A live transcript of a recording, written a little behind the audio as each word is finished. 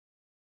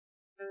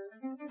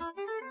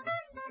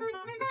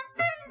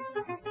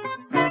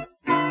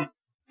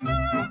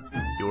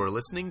You're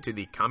listening to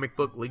the Comic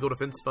Book Legal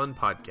Defense Fund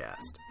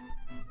podcast.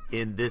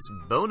 In this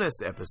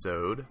bonus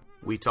episode,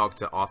 we talk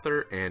to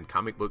author and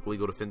Comic Book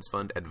Legal Defense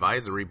Fund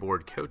Advisory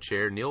Board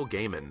co-chair Neil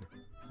Gaiman.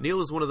 Neil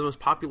is one of the most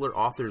popular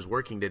authors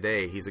working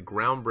today. He's a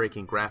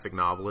groundbreaking graphic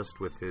novelist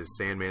with his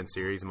Sandman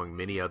series, among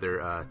many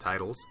other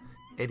titles.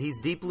 And he's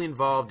deeply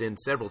involved in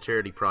several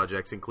charity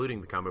projects, including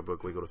the Comic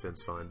Book Legal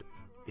Defense Fund.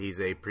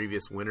 He's a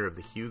previous winner of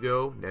the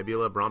Hugo,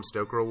 Nebula, Bram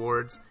Stoker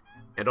Awards,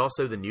 and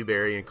also the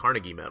Newbery and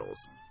Carnegie Medals.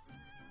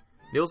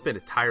 Neil's been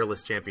a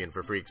tireless champion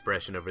for free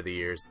expression over the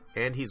years,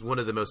 and he's one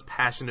of the most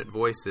passionate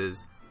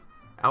voices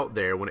out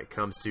there when it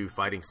comes to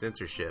fighting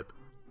censorship.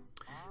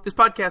 This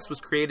podcast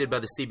was created by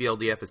the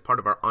CBLDF as part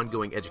of our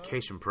ongoing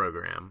education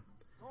program.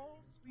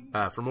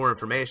 For more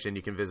information,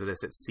 you can visit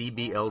us at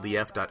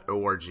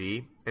cbldf.org,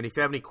 and if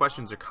you have any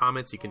questions or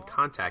comments, you can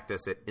contact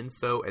us at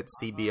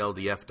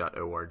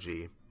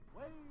info@cbldf.org.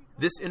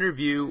 This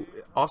interview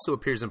also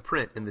appears in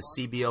print in the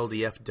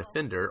CBLDF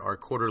Defender, our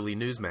quarterly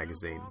news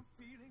magazine.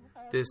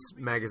 This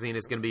magazine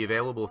is going to be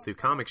available through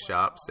comic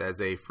shops as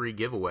a free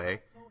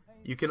giveaway.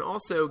 You can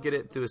also get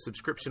it through a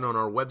subscription on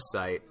our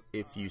website,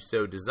 if you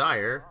so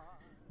desire,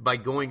 by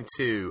going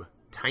to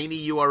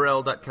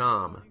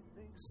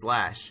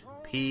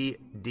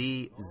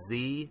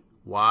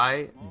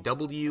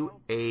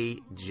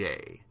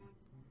tinyurl.com/PDZYWAJ.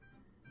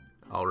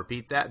 I'll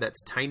repeat that.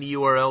 That's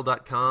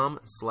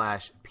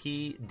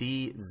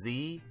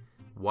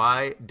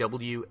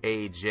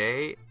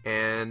tinyurl.com/PDZYWAJ,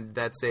 and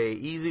that's a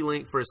easy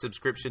link for a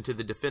subscription to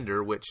the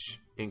Defender, which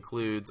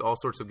includes all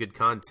sorts of good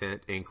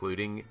content,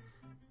 including,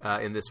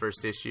 in this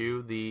first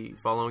issue, the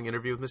following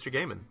interview with Mr.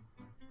 Gaiman.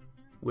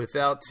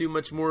 Without too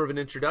much more of an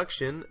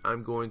introduction,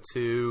 I'm going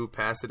to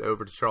pass it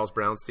over to Charles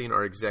Brownstein,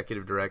 our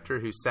executive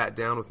director, who sat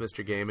down with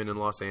Mr. Gaiman in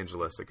Los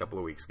Angeles a couple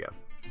of weeks ago.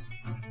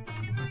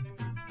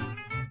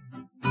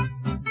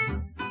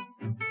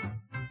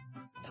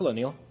 Hello,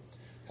 Neil.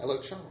 Hello,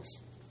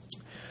 Charles.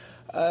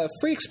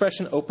 Free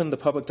expression opened the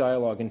public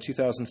dialogue in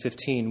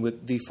 2015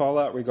 with the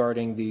fallout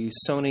regarding the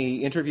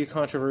Sony interview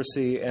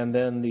controversy and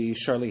then the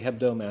Charlie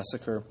Hebdo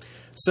massacre.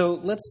 So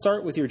let's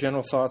start with your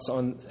general thoughts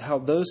on how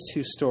those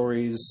two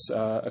stories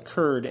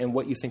occurred and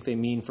what you think they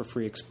mean for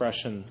free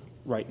expression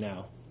right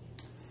now.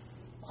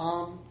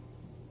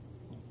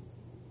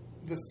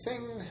 The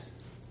thing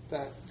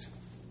that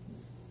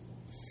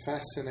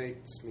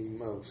fascinates me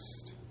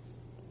most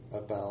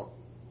about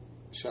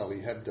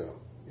Charlie Hebdo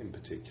in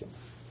particular,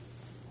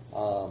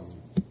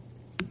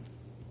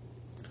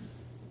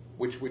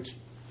 which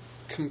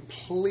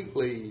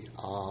completely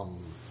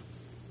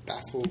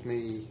baffled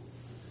me,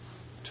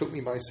 took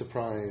me by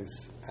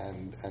surprise,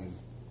 and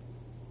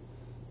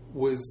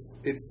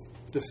it's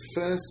the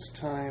first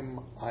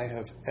time I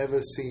have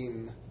ever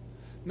seen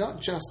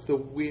not just the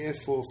We're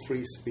for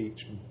Free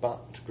Speech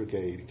But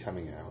Brigade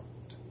coming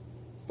out,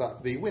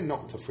 but the We're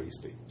Not for Free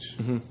Speech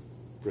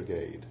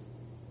Brigade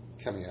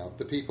coming out.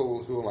 The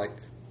people who are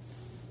like,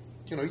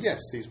 yes,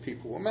 these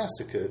people were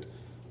massacred,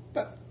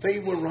 but they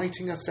were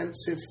writing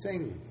offensive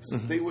things.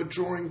 Mm-hmm. They were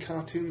drawing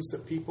cartoons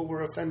that people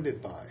were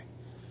offended by.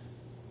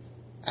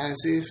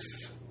 As if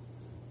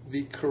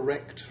the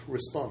correct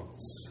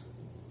response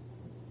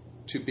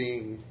to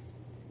being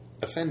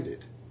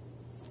offended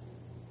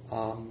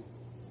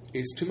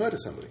is to murder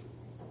somebody.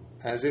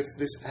 As if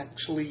this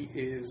actually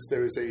is,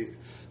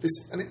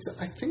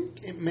 I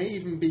think it may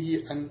even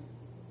be an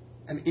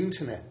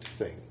internet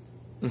thing.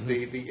 Mm-hmm.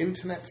 The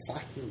internet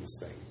flattens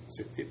things.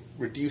 It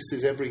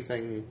reduces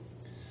everything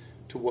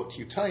to what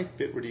you type.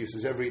 It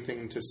reduces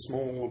everything to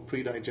small,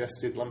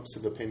 pre-digested lumps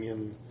of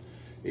opinion.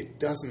 It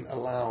doesn't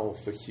allow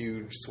for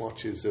huge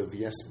swatches of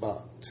yes,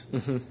 but.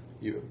 Mm-hmm.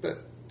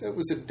 But there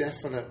was a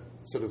definite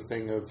sort of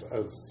thing of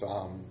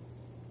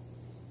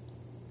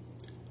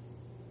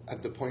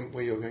at the point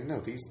where you're going, no,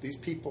 these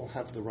people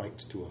have the right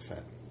to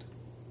offend.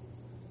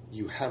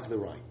 You have the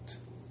right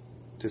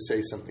to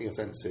say something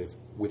offensive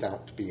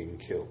without being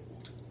killed.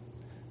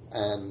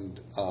 And,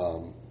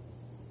 for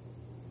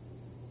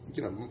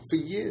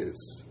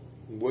years,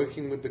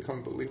 working with the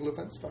Comic Book Legal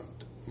Defense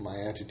Fund, my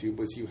attitude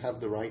was you have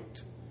the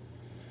right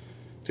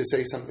to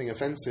say something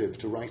offensive,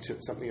 to write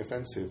something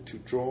offensive, to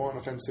draw an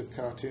offensive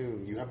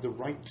cartoon. You have the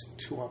right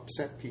to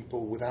upset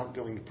people without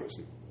going to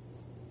prison,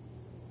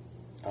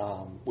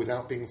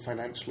 without being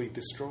financially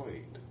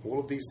destroyed. All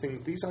of these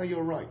things, these are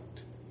your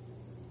right.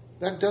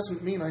 That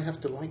doesn't mean I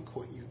have to like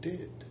what you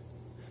did.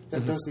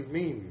 That doesn't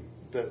mean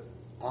that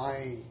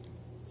I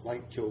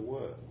like your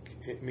work.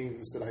 It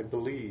means that I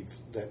believe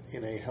that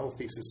in a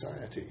healthy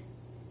society,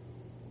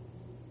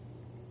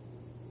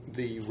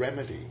 the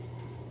remedy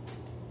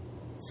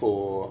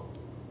for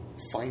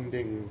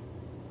finding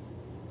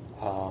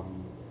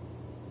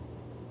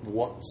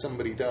what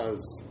somebody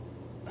does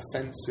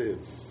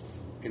offensive,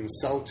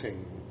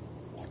 insulting,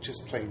 or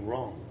just plain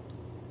wrong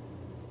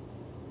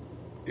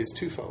is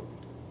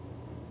twofold.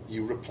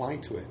 You reply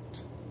to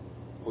it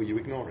or you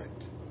ignore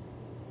it.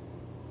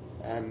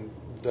 And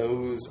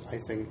those, I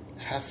think,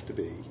 have to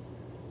be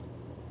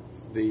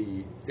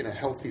in a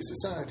healthy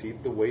society,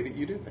 the way that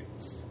you do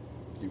things.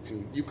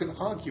 You can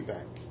argue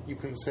back. You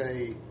can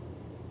say,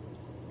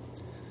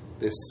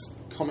 this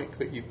comic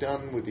that you've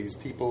done with these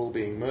people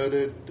being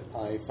murdered,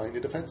 I find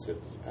it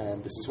offensive,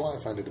 and this is why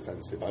I find it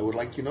offensive. I would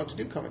like you not to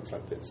do comics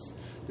like this.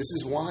 This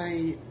is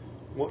why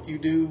what you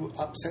do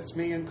upsets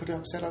me and could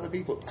upset other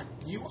people.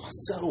 You are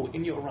so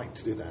in your right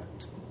to do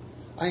that.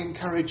 I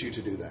encourage you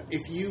to do that.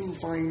 If you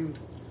find,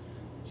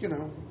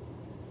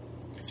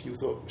 if you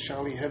thought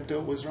Charlie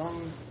Hebdo was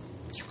wrong,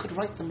 you could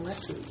write them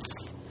letters.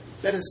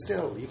 Better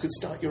still, you could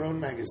start your own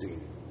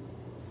magazine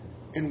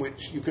in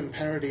which you can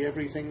parody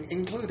everything,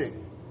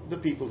 including the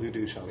people who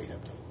do Charlie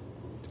Hebdo.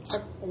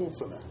 I'm all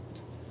for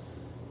that.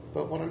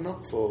 But what I'm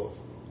not for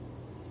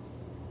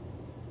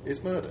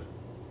is murder.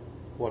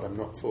 What I'm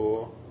not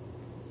for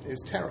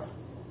is terror.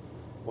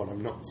 What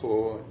I'm not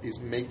for is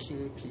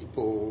making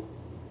people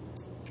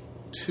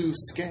too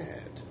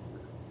scared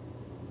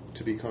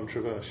to be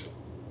controversial,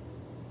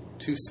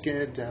 too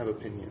scared to have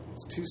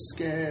opinions, too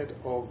scared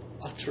of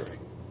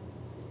uttering,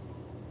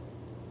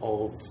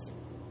 of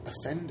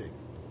offending,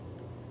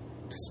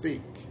 to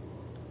speak.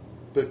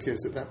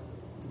 Because at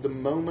the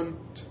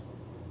moment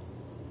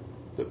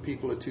that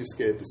people are too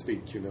scared to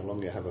speak, you no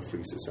longer have a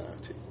free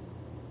society.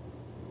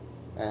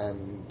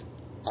 And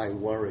I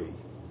worry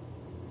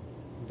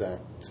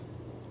that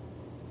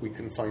we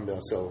can find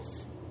ourselves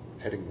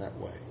heading that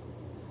way.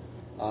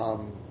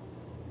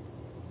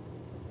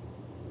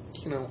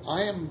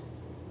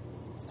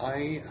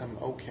 I am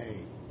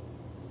okay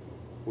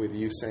with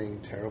you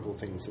saying terrible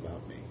things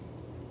about me.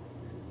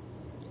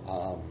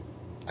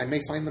 I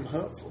may find them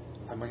hurtful.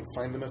 I might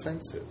find them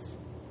offensive.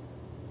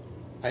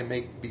 I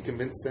may be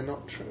convinced they're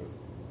not true.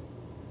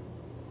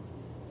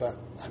 But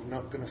I'm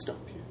not going to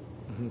stop you.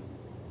 Mm-hmm.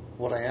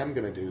 What I am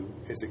going to do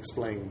is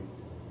explain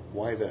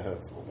why they're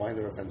hurtful, why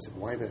they're offensive,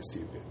 why they're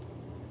stupid.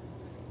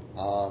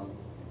 Or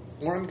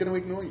I'm going to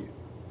ignore you.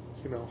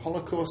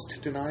 Holocaust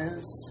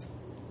deniers,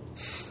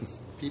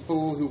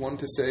 people who want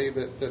to say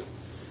that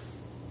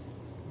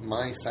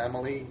my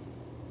family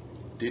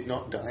did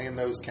not die in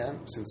those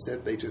camps.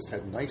 Instead, they just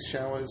had nice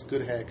showers,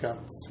 good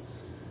haircuts,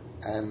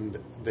 and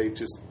they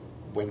just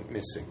went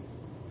missing.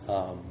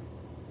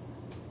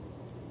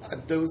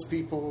 Those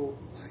people,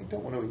 I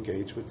don't want to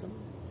engage with them.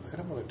 I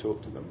don't want to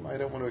talk to them. I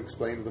don't want to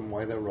explain to them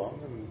why they're wrong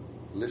and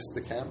list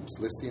the camps,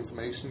 list the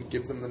information,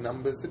 give them the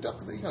numbers. The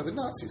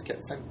Nazis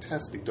kept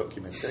fantastic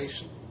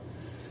documentation.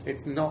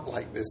 It's not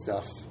like this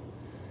stuff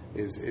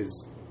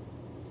is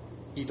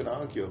even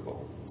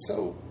arguable.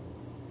 So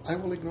I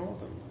will ignore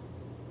them.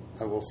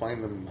 I will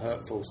find them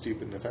hurtful,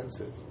 stupid, and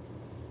offensive.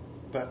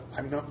 But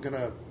I'm not going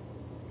to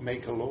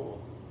make a law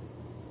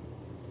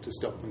to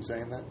stop them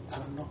saying that,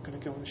 and I'm not going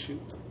to go and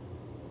shoot them.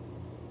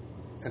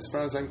 As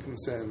far as I'm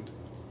concerned,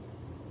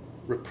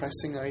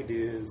 repressing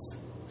ideas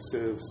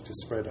serves to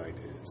spread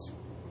ideas.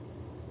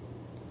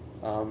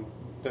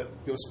 But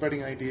you're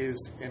spreading ideas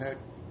in a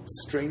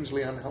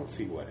strangely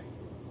unhealthy way.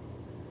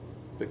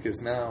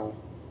 Because now,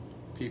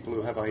 people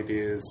who have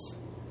ideas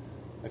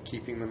are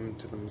keeping them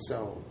to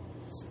themselves.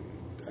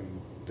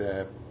 And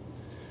they're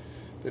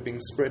being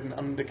spread in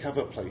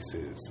undercover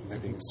places. And they're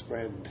being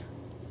spread...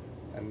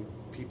 And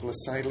people are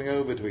sidling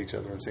over to each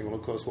other and saying, well,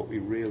 of course, what we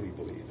really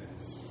believe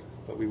is.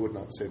 But we would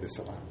not say this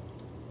aloud.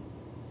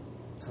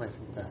 And I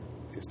think that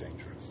is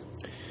dangerous.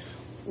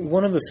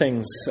 One of the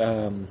things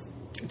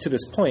to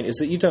this point is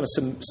that you've done a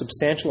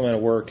substantial amount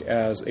of work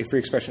as a free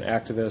expression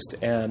activist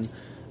and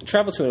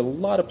traveled to a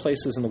lot of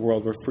places in the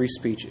world where free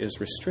speech is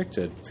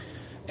restricted.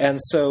 And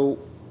so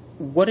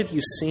what have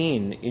you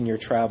seen in your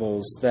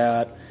travels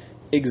that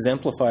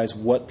exemplifies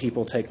what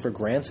people take for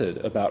granted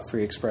about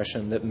free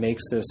expression that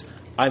makes this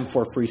I'm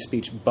for free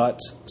speech but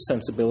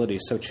sensibility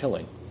so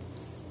chilling?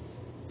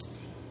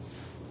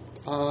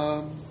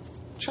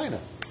 China.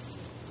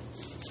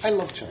 I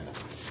love China.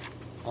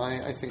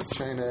 I think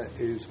China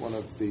is one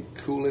of the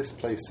coolest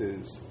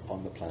places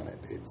on the planet.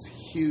 It's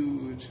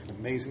huge, an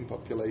amazing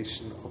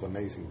population of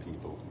amazing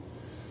people.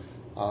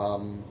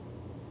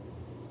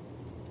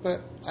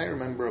 But I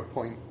remember a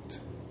point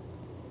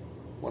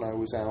when I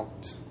was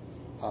out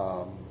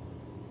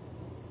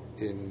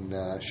in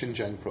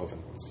Xinjiang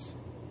province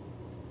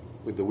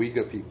with the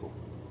Uyghur people.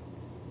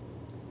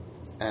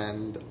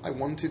 And I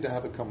wanted to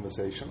have a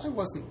conversation. I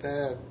wasn't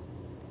there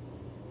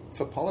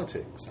for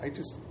politics. I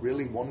just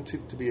really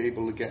wanted to be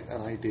able to get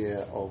an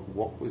idea of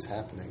what was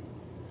happening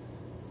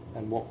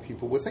and what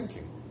people were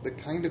thinking. The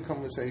kind of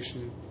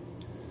conversation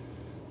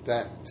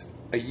that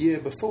a year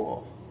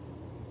before,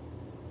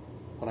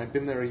 when I'd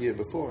been there a year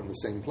before in the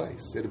same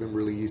place, it had been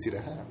really easy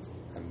to have.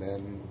 And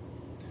then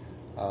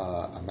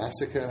a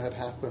massacre had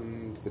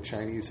happened, the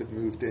Chinese had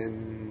moved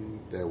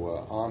in, there were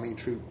army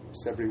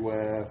troops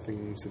everywhere,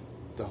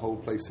 the whole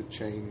place had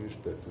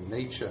changed, the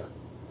nature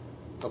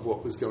of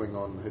what was going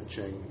on had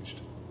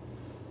changed.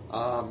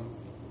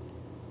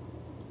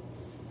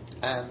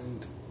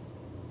 And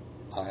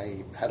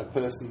I had a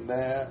person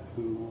there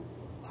who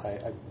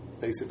I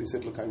basically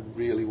said, look, I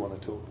really want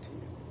to talk to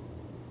you.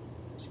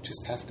 You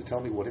just have to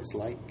tell me what it's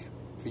like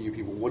for you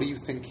people. What are you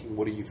thinking?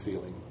 What are you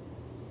feeling?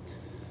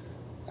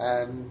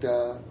 And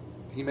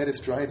he made us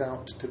drive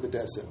out to the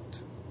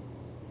desert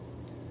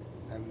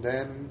and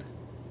then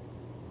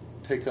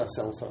take our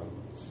cell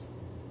phones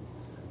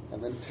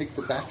and then take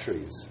the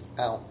batteries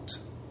out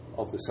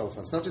of the cell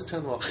phones. Not just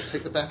turn them off, but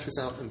take the batteries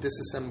out and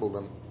disassemble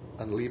them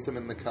and leave them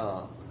in the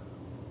car,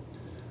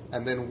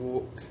 and then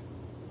walk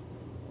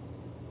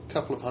a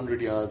couple of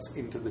 100 yards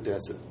into the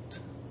desert.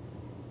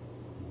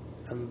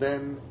 And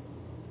then,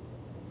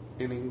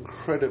 in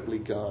incredibly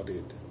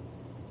guarded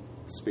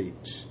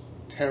speech,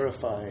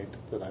 terrified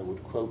that I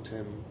would quote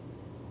him,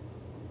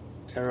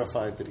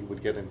 terrified that he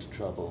would get into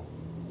trouble,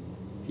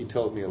 he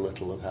told me a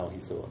little of how he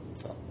thought and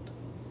felt.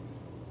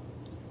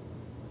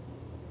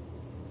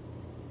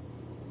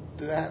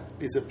 That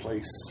is a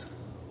place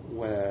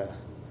where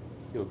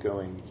you're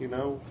going,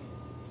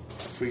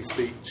 free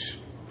speech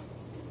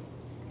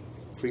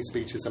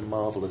is a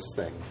marvelous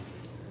thing.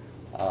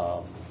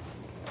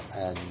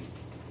 And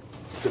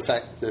the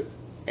fact that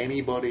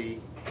anybody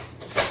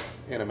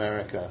in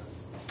America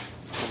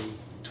can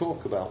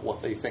talk about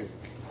what they think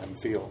and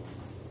feel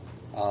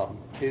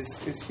is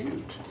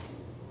huge.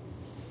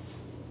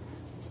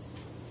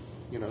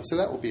 So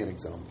that will be an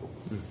example.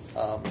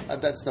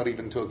 And that's not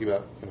even talking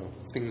about,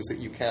 things that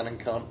you can and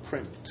can't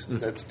print.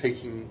 That's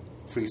taking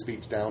free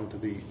speech down to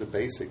the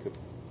basic of,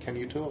 can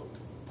you talk?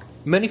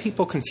 Many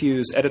people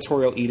confuse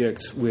editorial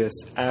edict with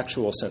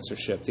actual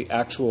censorship, the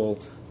actual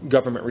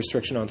government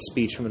restriction on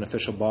speech from an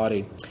official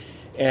body.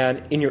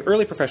 And in your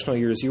early professional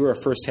years, you were a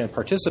first-hand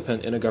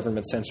participant in a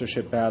government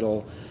censorship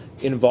battle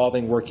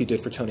involving work you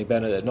did for Tony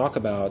Bennett at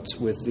Knockabout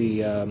with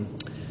the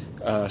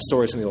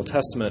stories from the Old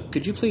Testament.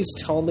 Could you please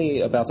tell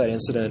me about that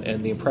incident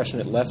and the impression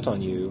it left on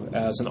you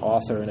as an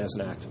author and as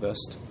an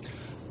activist?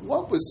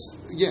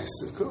 Yes,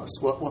 of course.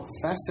 What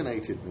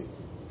fascinated me,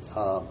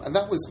 and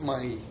that was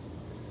my,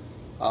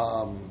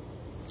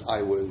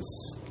 I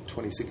was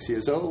 26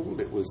 years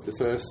old. It was the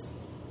first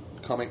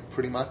comic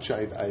pretty much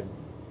I'd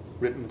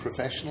written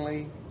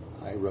professionally.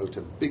 I wrote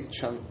a big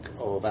chunk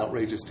of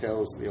Outrageous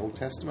Tales of the Old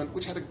Testament,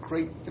 which had a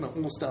great,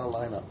 all-star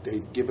lineup.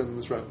 Dave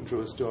Gibbons wrote and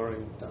drew a story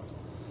and stuff.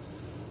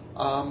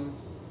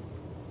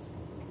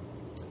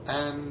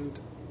 And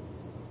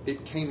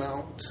it came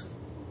out,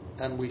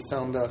 and we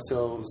found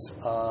ourselves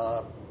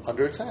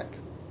under attack.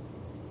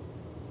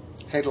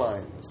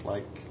 Headlines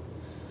like,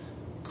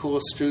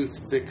 Coarse Truth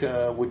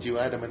Vicar, would you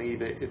Adam and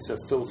Eve it? It's a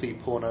filthy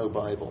porno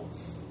Bible.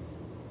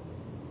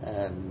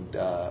 And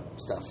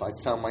stuff. I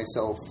found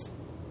myself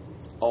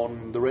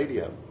on the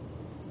radio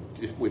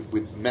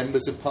with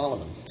members of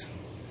Parliament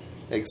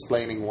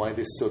explaining why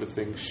this sort of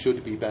thing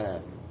should be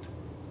banned.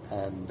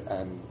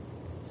 And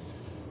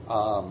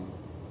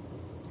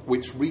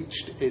which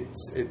reached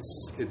its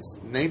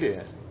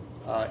nadir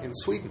in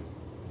Sweden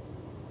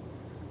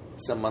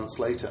some months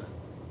later,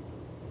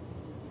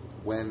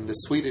 when the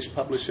Swedish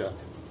publisher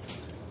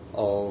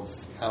of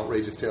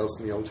Outrageous Tales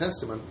from the Old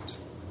Testament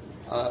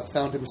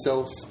found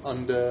himself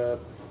under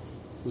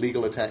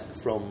legal attack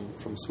from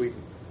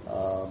Sweden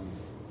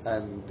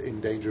and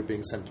in danger of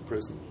being sent to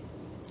prison.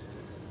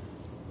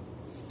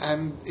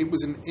 And it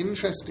was an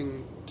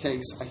interesting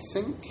case. I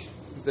think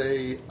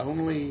they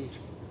only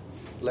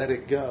let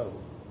it go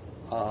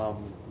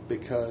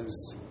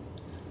because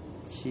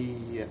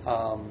he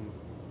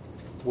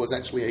was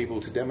actually able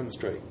to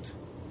demonstrate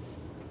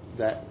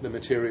that the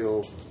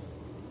material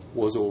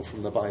was all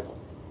from the Bible.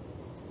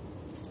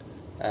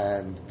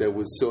 And there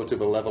was sort of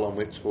a level on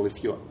which, well,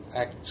 if you're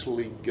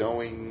actually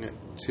going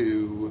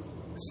to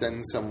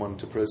send someone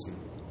to prison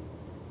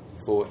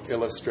for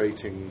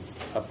illustrating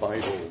a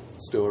Bible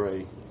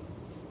story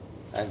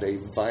and a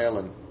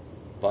violent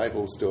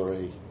Bible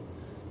story,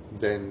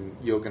 then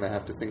you're going to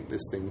have to think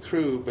this thing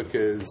through,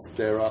 because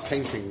there are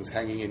paintings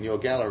hanging in your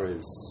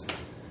galleries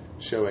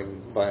showing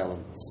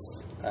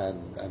violence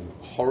and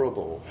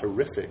horrible,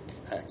 horrific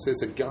acts.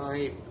 There's a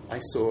guy I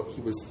saw,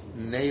 he was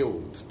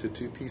nailed to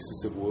 2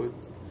 pieces of wood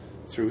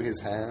through his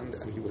hand,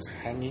 and he was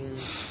hanging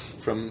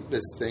from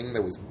this thing.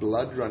 There was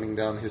blood running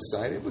down his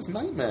side. It was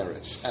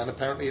nightmarish, and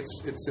apparently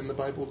it's in the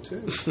Bible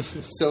too.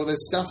 So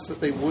there's stuff that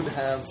they would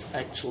have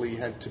actually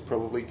had to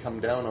probably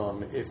come down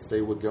on if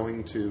they were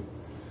going to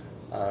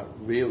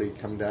really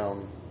come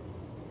down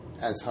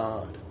as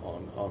hard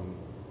on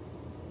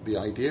the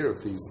idea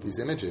of these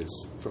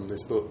images from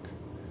this book.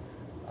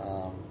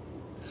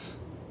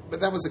 But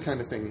that was the kind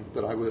of thing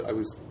that I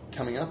was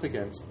coming up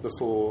against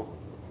before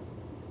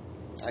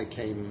I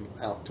came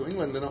out to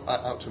England and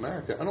out to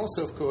America. And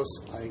also, of course,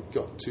 I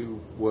got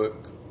to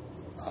work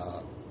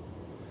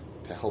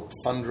to help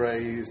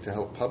fundraise, to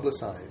help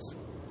publicize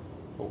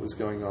what was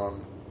going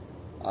on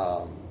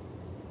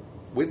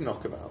with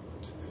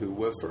Knockabout, who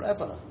were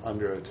forever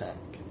under attack,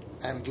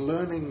 and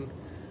learning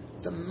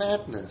the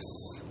madness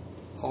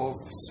of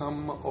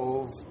some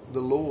of the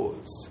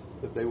laws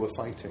that they were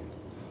fighting.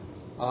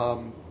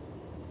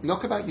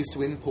 Knockabout used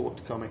to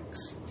import comics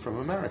from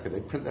America.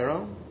 They'd print their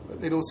own, but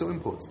they'd also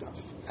import stuff.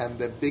 And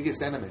their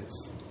biggest enemies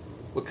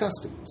were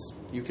customs,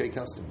 UK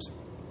customs,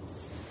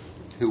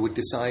 who would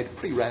decide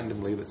pretty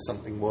randomly that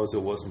something was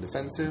or wasn't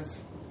offensive,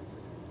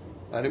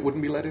 and it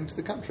wouldn't be let into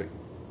the country.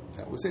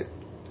 That was it.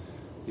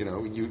 You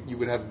know, you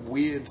would have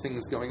weird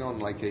things going on,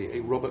 like a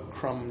Robert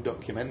Crumb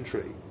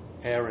documentary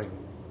airing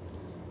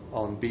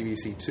on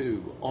BBC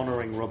Two,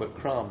 honouring Robert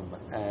Crumb,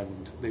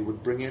 and they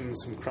would bring in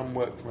some Crumb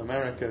work from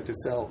America to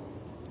sell,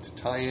 to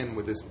tie in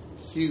with this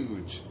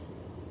huge,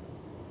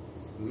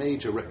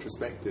 major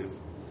retrospective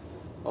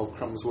of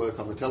Crumb's work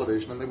on the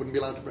television, and they wouldn't be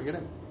allowed to bring it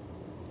in.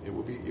 It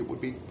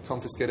would be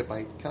confiscated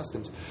by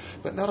customs.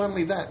 But not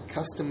only that,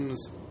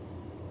 customs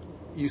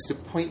used to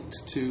point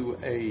to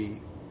a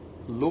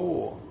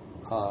law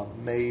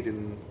made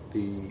in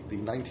the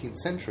 19th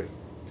century,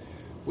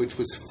 which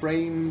was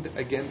framed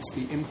against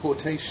the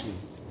importation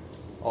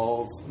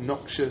of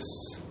noxious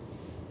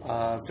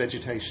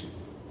vegetation,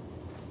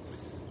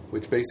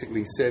 which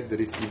basically said that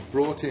if you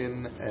brought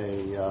in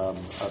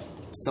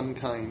some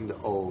kind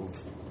of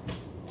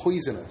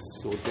poisonous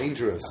or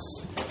dangerous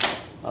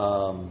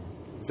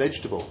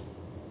vegetable,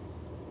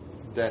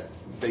 that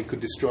they could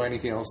destroy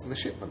anything else in the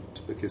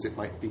shipment because it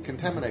might be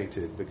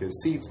contaminated, because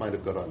seeds might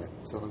have got on it,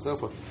 so on and so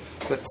forth.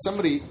 But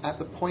somebody, at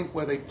the point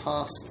where they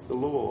passed the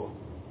law,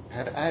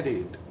 had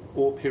added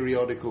all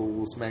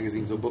periodicals,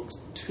 magazines, or books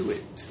to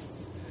it,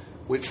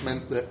 which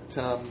meant that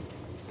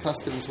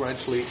customs were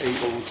actually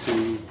able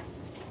to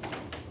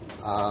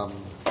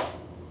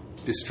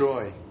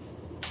destroy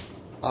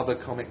other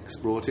comics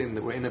brought in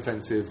that were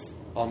inoffensive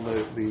on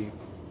the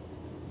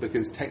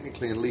because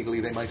technically and legally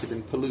they might have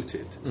been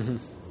polluted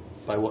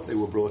by what they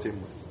were brought in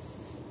with.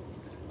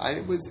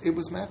 It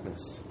was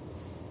madness.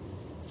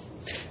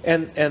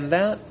 And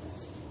that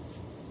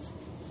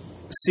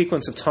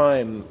sequence of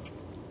time,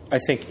 I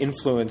think,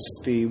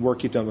 influenced the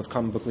work you've done with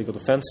Comic Book Legal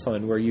Defense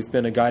Fund, where you've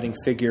been a guiding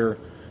figure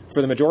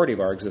for the majority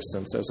of our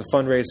existence as a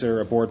fundraiser,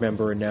 a board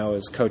member, and now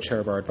as co-chair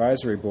of our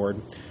advisory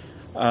board.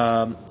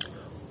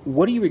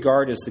 What do you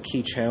regard as the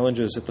key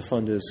challenges that the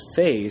fund has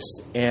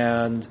faced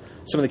and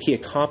some of the key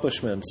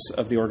accomplishments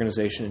of the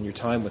organization in your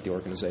time with the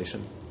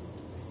organization?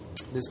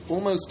 There's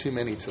almost too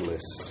many to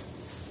list.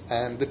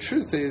 And the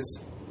truth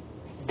is,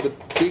 the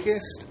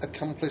biggest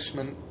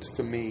accomplishment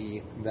for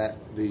me that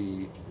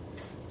the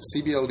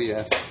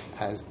CBLDF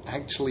has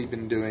actually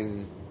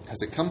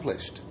has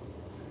accomplished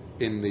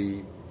in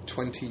the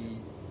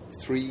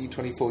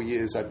 24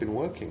 years I've been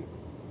working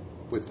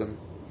with them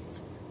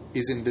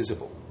is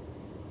invisible.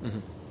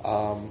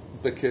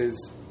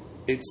 Because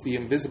it's the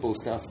invisible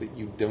stuff that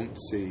you don't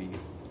see,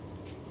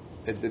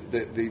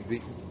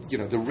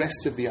 the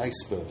rest of the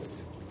iceberg,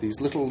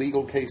 these little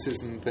legal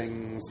cases and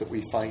things that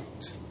we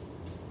fight,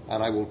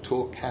 and I will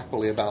talk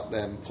happily about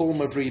them. Paul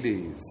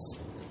Mavrides,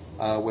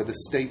 where the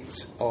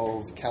state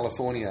of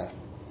California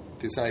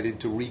decided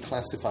to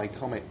reclassify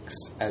comics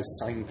as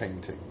sign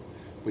painting,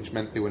 which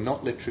meant they were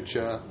not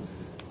literature,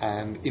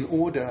 and in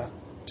order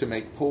to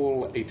make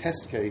Paul a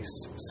test case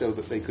so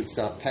that they could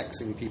start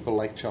taxing people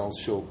like Charles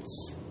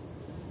Schultz.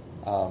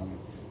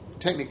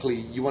 Technically,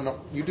 you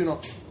do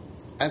not,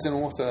 as an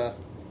author,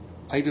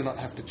 I do not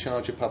have to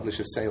charge a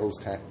publisher sales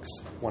tax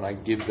when I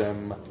give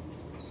them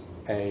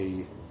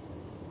a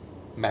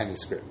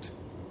manuscript,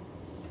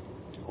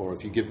 or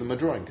if you give them a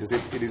drawing, because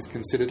it is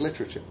considered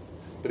literature.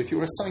 But if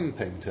you're a sign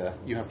painter,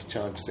 you have to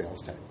charge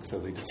sales tax. So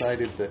they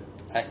decided that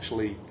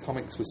actually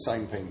comics was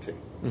sign painting.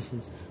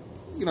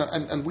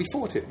 And we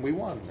fought it, and we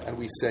won, and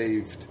we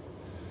saved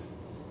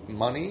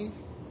money,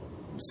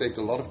 saved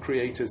a lot of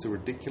creators a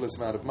ridiculous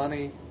amount of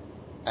money,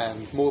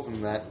 and more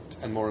than that,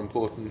 and more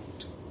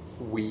important,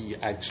 we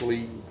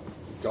actually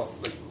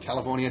got the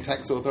California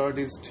tax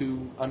authorities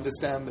to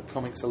understand that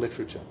comics are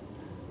literature,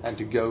 and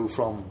to go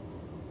from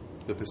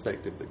the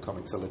perspective that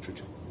comics are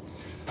literature.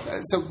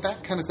 So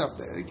that kind of stuff,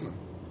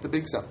 the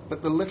big stuff.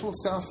 But the little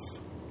stuff,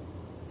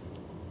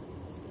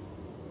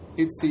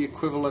 it's the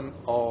equivalent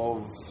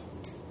of...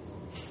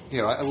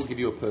 I will give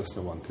you a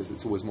personal one because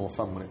it's always more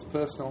fun when it's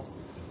personal.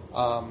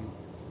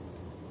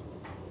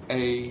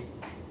 A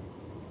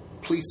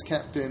police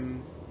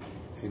captain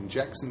in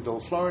Jacksonville,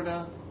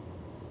 Florida,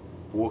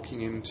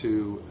 walking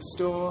into a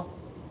store,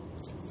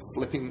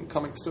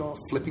 comic store,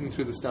 flipping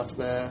through the stuff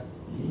there,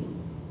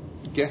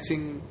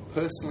 getting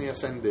personally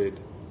offended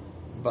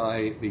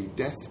by the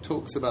Death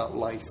Talks About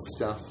Life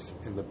stuff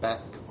in the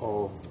back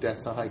of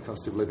Death, the High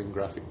Cost of Living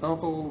graphic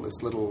novel,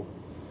 this little...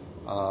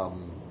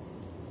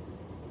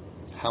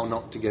 how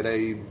not to get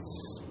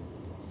AIDS,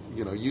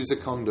 use a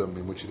condom,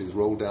 in which it is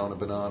roll down a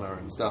banana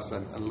and stuff,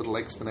 and a little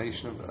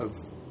explanation of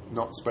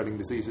not spreading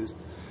diseases,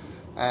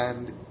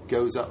 and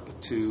goes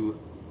up to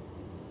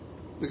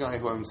the guy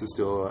who owns the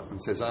store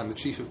and says, I'm the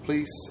chief of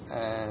police,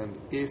 and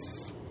if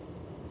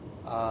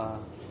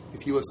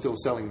you are still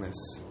selling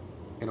this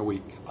in a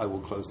week, I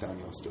will close down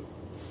your store.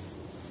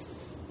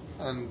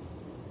 And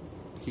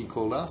he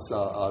called us,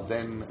 our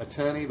then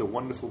attorney, the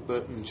wonderful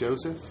Burton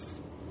Joseph,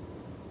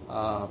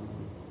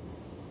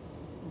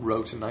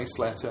 wrote a nice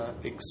letter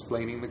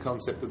explaining the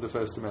concept of the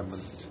First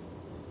Amendment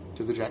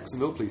to the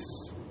Jacksonville Police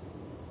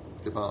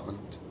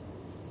Department,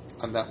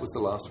 and that was the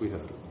last we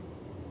heard of.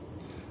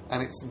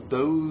 And it's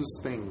those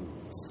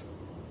things,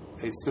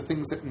 it's the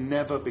things that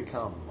never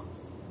become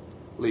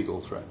legal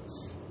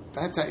threats.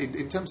 That's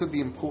in terms of the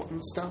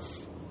important stuff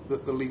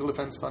that the Legal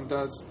Defense Fund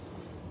does.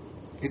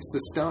 It's the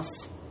stuff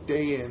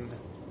day in,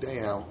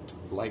 day out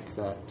like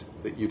that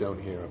you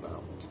don't hear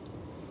about.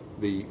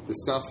 The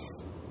stuff,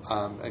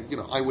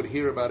 and I would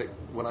hear about it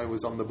when I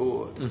was on the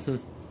board,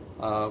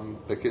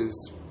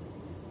 because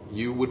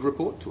you would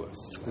report to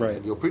us.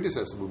 Right. Your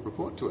predecessor would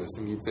report to us,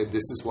 and you'd say, this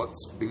is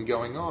what's been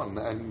going on.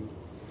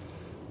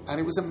 And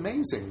it was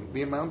amazing,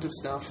 the amount of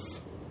stuff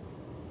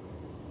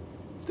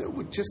that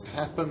would just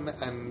happen,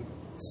 and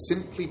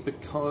simply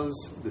because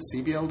the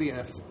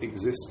CBLDF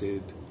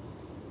existed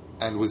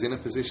and was in a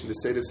position to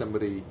say to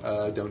somebody,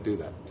 don't do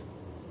that,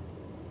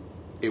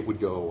 it would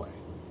go away.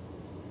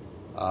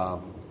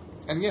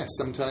 And yes,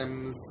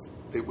 sometimes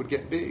it would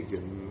get big,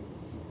 and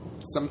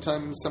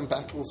sometimes some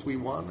battles we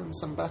won and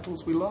some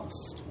battles we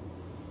lost.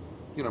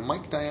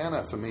 Mike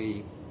Diana, for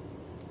me,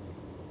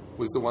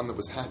 was the one that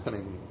was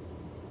happening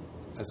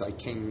as I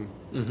came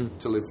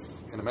to live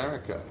in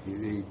America.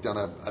 He'd done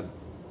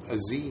a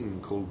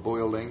zine called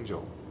Boiled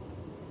Angel,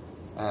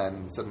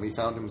 and suddenly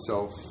found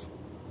himself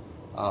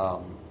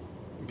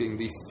being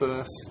the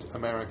first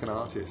American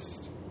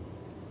artist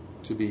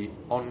to be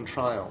on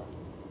trial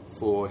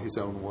for his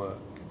own work.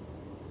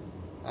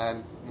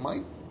 And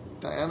Mike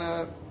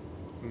Diana,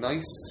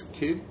 nice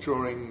kid,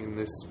 drawing in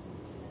this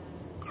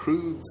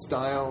crude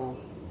style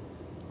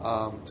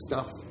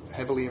stuff,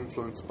 heavily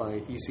influenced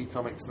by EC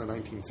Comics in the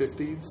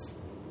 1950s.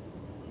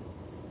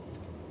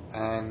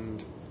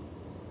 And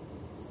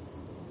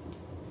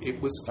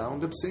it was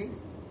found obscene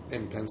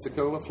in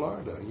Pensacola,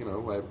 Florida.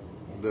 Where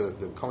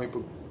the Comic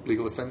Book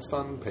Legal Defense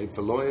Fund paid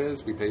for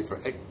lawyers. We paid for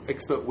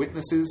expert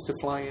witnesses to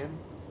fly in.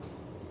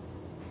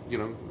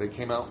 They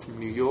came out from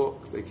New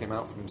York. They came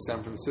out from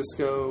San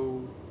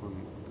Francisco.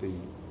 From the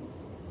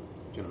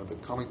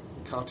Comic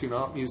Cartoon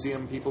Art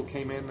Museum people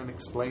came in and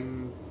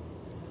explained.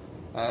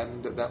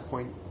 And at that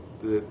point,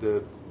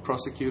 the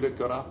prosecutor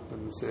got up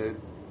and said,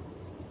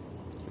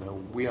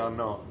 we are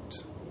not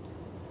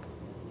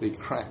the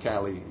crack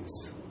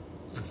alleys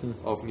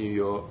of New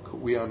York.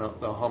 We are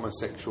not the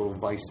homosexual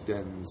vice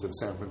dens of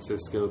San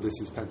Francisco. This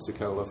is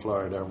Pensacola,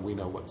 Florida, and we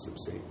know what's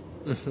obscene.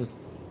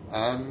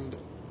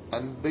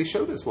 And they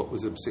showed us what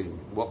was obscene.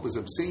 What was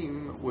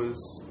obscene was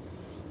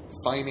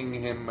fining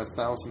him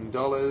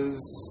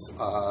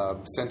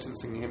 $1,000,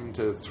 sentencing him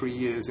to 3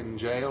 years in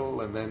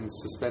jail, and then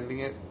suspending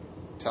it,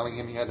 telling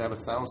him he had to have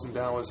 1,000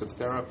 hours of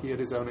therapy at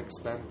his own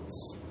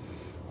expense,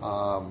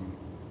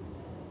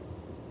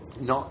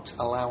 not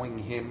allowing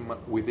him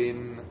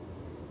within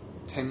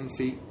 10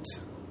 feet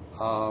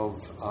of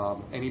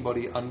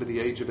anybody under the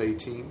age of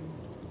 18,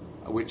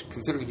 which,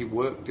 considering he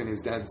worked in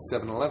his dad's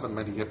 7-Eleven,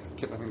 meant he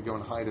kept having to go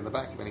and hide in the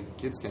back if any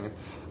kids came in.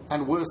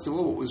 And worst of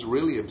all, what was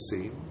really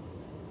obscene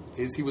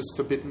is he was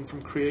forbidden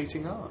from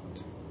creating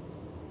art.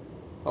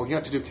 Oh, he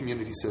had to do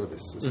community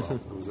service as well.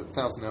 There was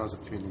 1,000 hours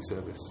of community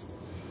service.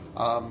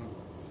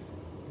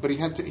 But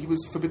he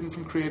was forbidden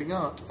from creating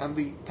art, and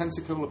the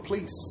Pensacola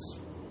police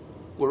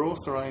were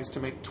authorized to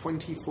make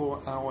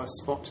 24-hour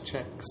spot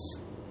checks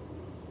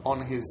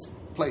on his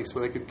place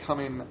where they could come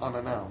in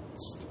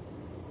unannounced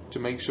to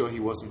make sure he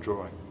wasn't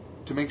drawing.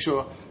 To make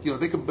sure,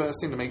 they could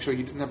burst in to make sure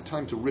he didn't have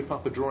time to rip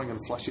up a drawing and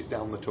flush it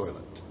down the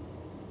toilet.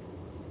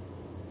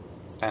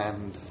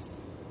 And,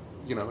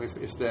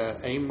 if their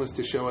aim was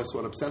to show us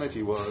what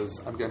obscenity was,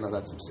 I'm going, no,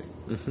 that's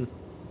obscene.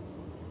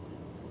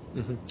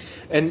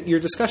 And your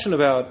discussion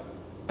about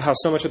how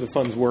so much of the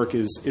fund's work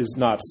is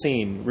not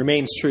seen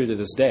remains true to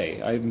this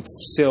day. I'm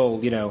still,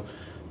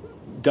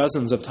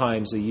 dozens of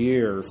times a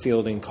year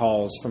fielding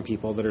calls from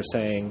people that are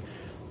saying,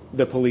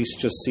 the police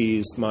just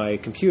seized my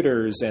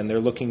computers and they're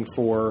looking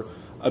for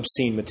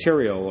obscene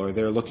material, or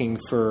they're looking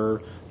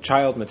for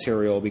child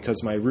material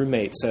because my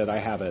roommate said I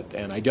have it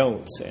and I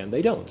don't, and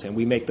they don't. And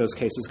we make those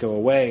cases go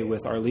away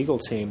with our legal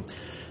team.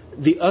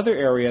 The other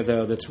area,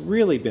 though, that's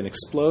really been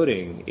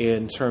exploding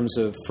in terms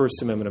of First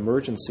Amendment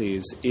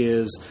emergencies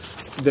is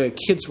the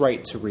kids'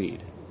 right to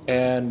read.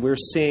 And we're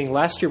seeing,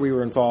 last year we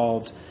were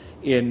involved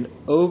in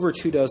over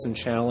 24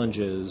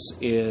 challenges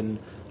in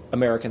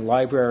American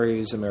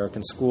libraries,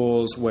 American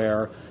schools,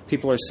 where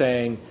people are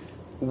saying,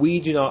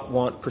 we do not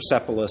want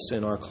Persepolis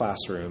in our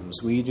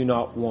classrooms. We do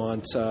not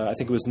want, I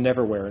think it was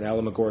Neverwhere in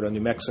Alamogordo, New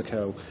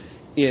Mexico,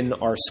 in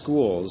our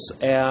schools.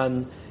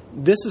 And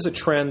this is a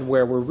trend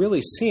where we're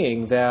really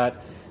seeing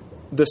that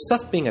the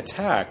stuff being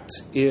attacked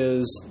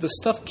is the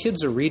stuff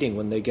kids are reading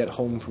when they get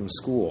home from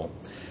school.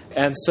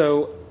 And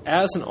so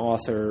as an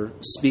author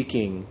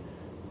speaking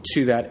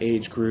to that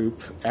age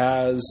group,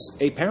 as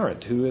a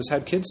parent who has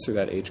had kids through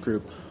that age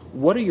group,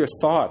 what are your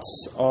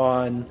thoughts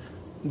on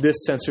this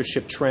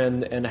censorship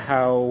trend and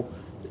how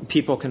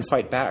people can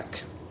fight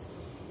back?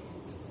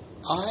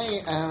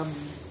 I am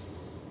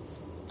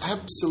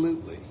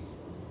absolutely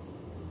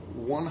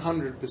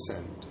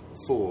 100%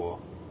 for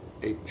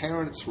a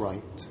parent's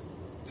right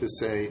to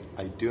say,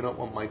 I do not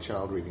want my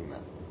child reading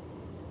that.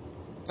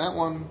 That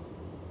one,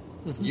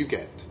 you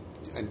get.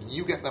 And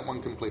you get that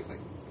one completely.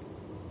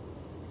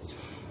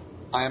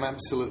 I am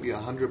absolutely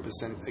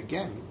 100%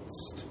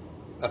 against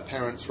a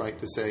parent's right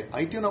to say,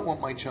 I do not want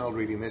my child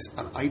reading this,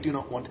 and I do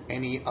not want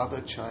any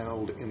other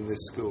child in this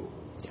school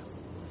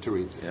to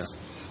read this.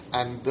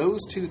 And those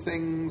two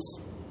things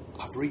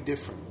are very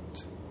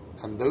different.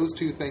 And those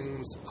two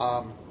things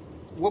are...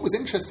 What was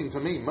interesting for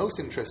me, most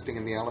interesting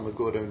in the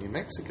Alamogordo, New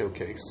Mexico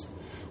case,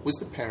 was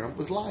the parent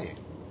was lying.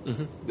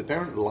 Mm-hmm. The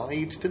parent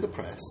lied to the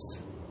press,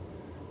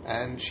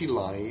 and she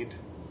lied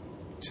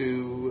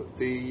to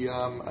the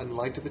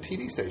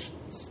TV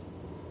stations.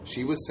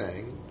 She was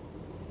saying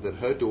that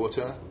her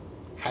daughter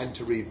had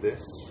to read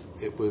this.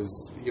 It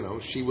was,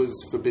 she was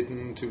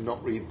forbidden to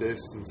not read this,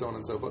 and so on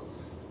and so forth.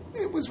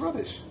 It was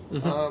rubbish.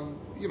 Mm-hmm.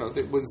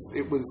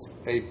 It was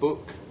a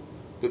book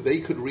that they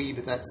could read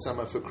that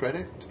summer for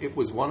credit. It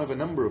was one of a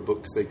number of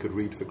books they could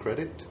read for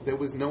credit. There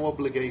was no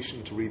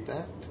obligation to read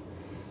that.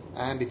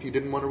 And if you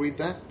didn't want to read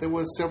that, there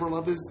were several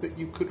others that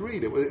you could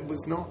read. It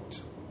was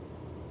not...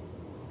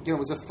 it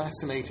was a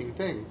fascinating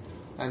thing.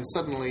 And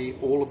suddenly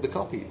all of the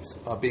copies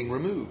are being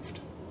removed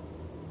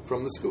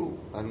from the school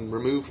and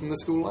removed from the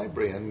school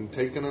library and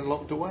taken and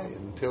locked away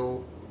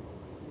until,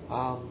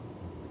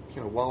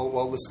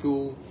 while the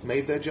school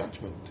made their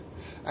judgment.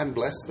 And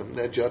bless them,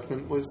 their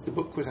judgment was the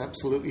book was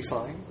absolutely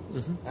fine,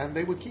 mm-hmm. and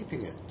they were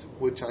keeping it,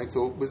 which I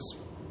thought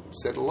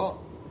said a lot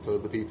for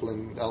the people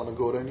in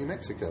Alamogordo, New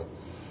Mexico.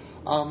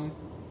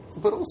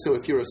 But also,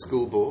 if you're a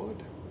school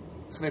board,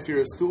 and if you're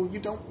a school, you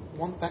don't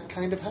want that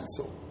kind of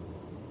hassle.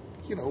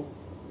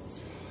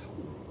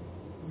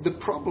 The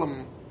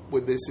problem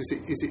with this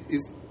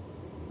is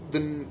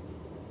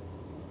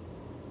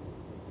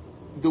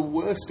the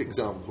worst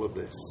example of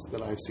this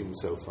that I've seen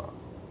so far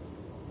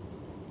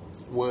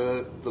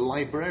were the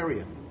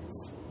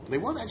librarians. They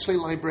weren't actually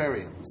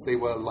librarians. They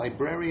were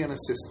librarian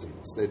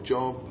assistants. Their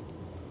job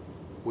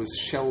was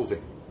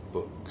shelving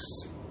books.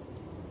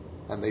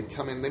 And they'd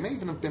come in. They may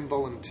even have been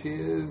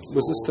volunteers.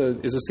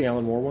 Is this the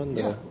Alan Moore one?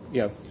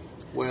 Yeah.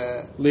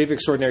 Where Leave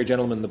Extraordinary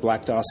Gentlemen, the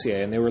Black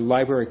Dossier, and they were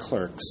library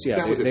clerks. Yeah,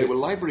 that was it. They were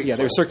library clerks. Yeah,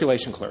 they were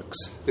circulation clerks.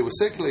 They were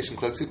circulation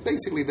clerks who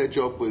basically their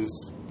job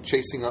was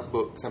chasing up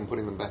books and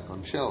putting them back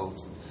on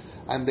shelves.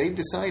 And they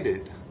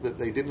decided that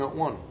they did not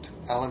want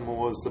Alan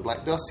Moore's The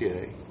Black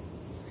Dossier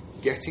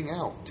getting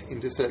out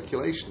into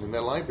circulation in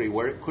their library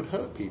where it could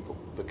hurt people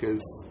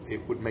because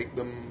it would make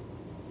them,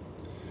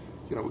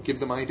 would give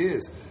them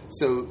ideas.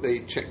 So they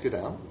checked it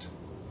out,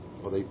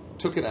 or they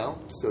took it out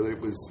so that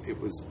it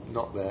was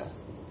not there.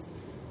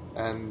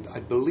 And I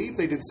believe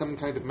they did some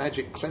kind of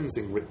magic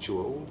cleansing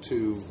ritual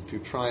to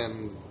try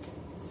and,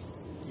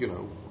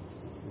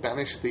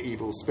 banish the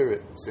evil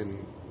spirits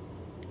in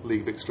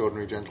League of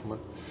Extraordinary Gentlemen.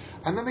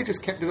 And then they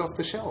just kept it off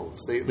the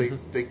shelves.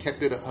 They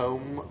kept it at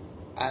home,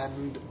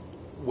 and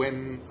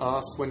when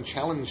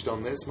challenged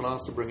on this, when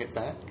asked to bring it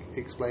back,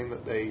 explained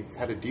that they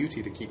had a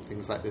duty to keep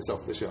things like this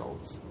off the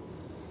shelves.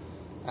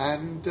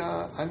 And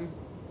the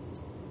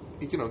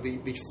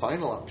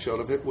final upshot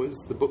of it was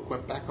the book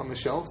went back on the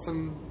shelf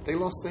and they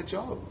lost their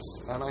jobs.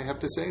 And I have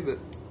to say that,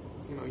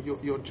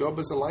 your job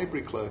as a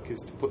library clerk is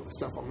to put the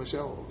stuff on the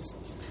shelves.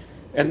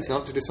 And it's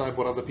not to decide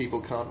what other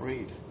people can't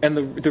read. And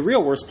the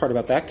real worst part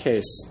about that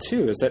case,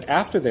 too, is that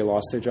after they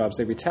lost their jobs,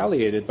 they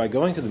retaliated by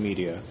going to the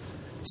media,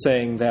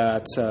 saying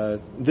that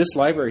this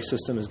library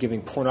system is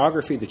giving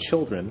pornography to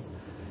children,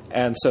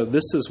 and so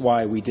this is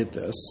why we did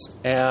this.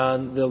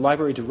 And the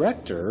library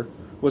director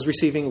was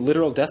receiving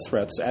literal death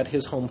threats at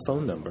his home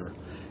phone number.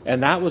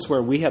 And that was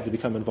where we had to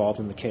become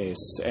involved in the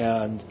case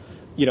and,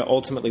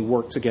 ultimately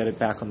work to get it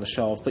back on the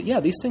shelf. But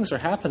yeah, these things are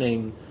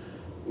happening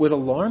with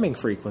alarming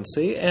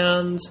frequency,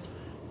 and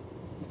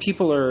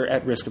people are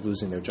at risk of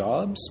losing their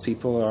jobs.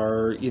 People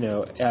are,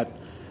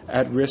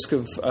 at risk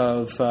of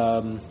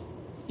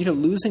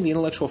losing the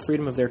intellectual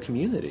freedom of their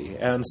community.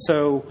 And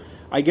so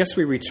I guess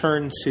we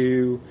return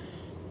to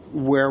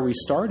where we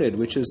started,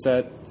 which is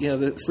that,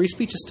 the free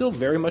speech is still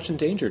very much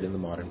endangered in the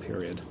modern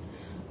period.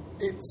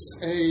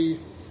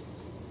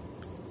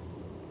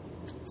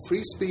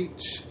 Free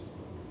speech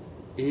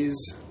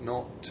is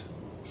not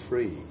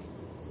free.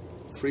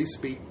 Free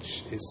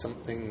speech is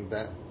something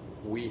that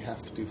we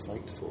have to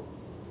fight for.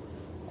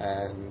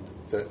 And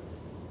that,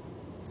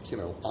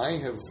 I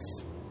have,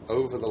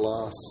 over the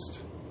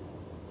last,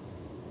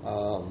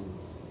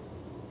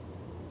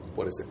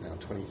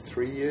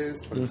 23 years,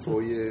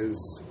 24 mm-hmm.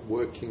 years,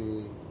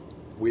 working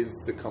with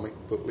the Comic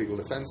Book Legal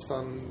Defense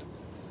Fund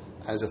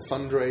as a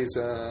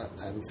fundraiser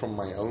and from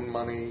my own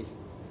money,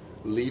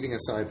 leaving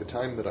aside the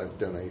time that I've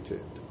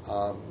donated,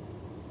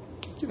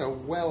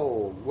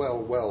 well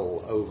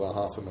over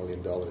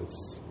 $500,000.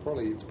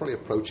 It's probably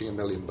approaching $1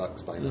 million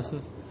by now.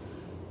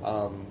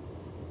 Mm-hmm.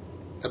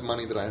 Of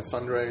money that I have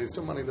fundraised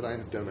or money that I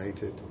have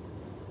donated.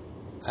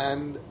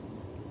 And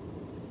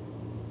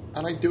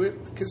I do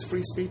it because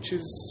free speech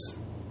is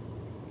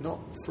not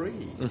free.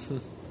 Mm-hmm.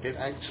 It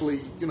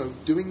actually,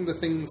 doing the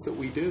things that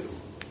we do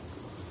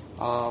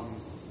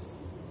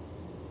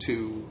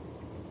to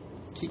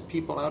keep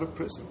people out of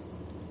prison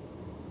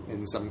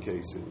in some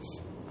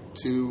cases,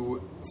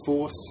 to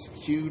force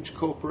huge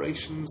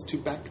corporations to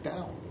back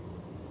down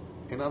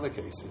in other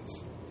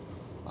cases,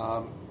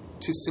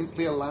 to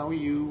simply allow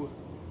you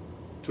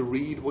to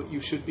read what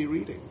you should be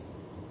reading.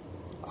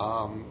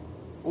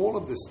 All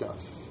of this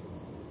stuff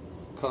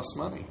costs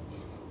money.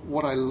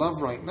 What I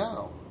love right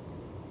now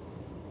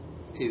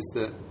is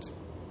that,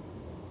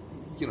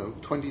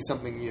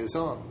 20-something years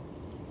on,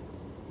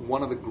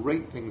 one of the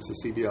great things the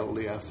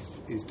CBLDF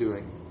is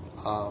doing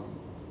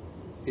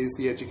is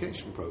the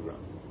education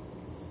program.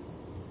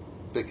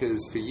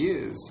 Because for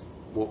years,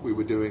 what we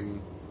were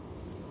doing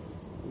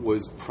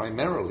was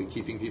primarily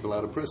keeping people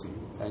out of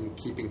prison and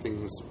keeping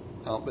things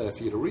out there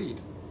for you to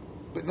read.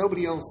 But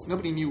nobody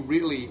knew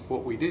really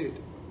what we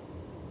did.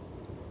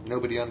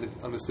 Nobody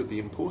understood the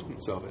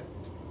importance of it.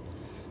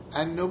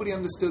 And nobody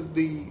understood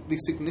the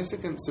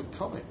significance of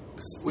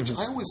comics, which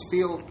I always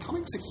feel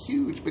comics are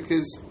huge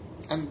because,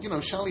 and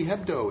Charlie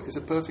Hebdo is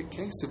a perfect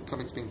case of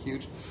comics being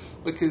huge,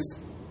 because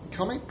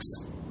comics,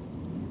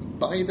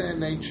 by their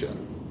nature,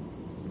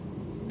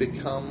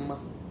 become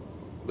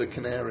the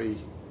canary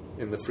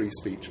in the free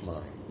speech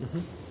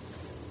mine.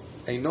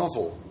 A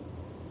novel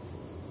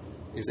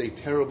is a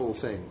terrible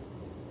thing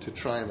to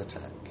try and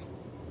attack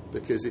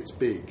because it's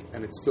big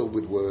and it's filled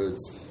with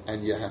words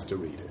and you have to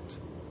read it.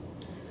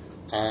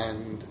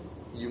 And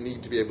you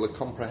need to be able to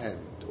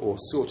comprehend or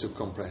sort of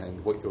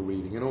comprehend what you're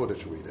reading in order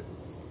to read it.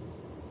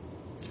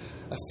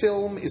 A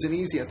film is an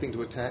easier thing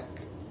to attack,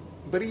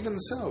 but even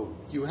so,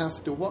 you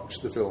have to watch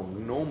the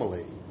film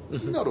normally.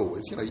 Not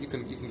always. You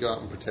can go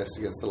out and protest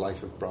against the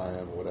life of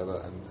Brian or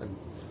whatever and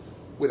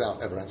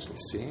without ever actually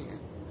seeing it.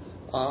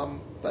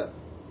 But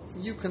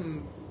you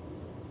can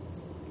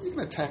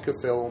attack a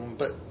film,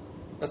 but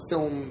a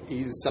film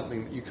is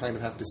something that you kind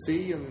of have to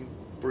see, and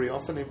very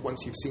often,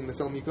 once you've seen the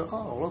film, you go,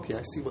 oh, okay,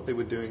 I see what they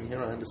were doing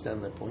here, I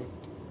understand their point.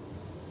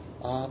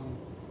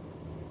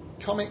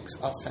 Comics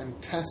are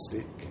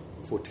fantastic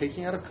for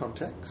taking out of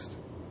context,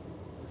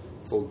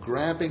 for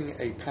grabbing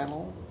a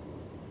panel.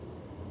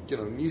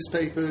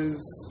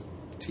 Newspapers,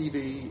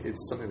 TV,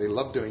 it's something they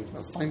love doing.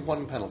 Find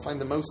one panel, find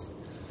the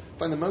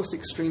most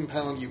extreme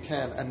panel you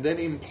can, and then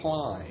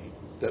imply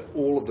that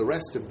all of the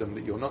rest of them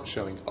that you're not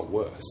showing are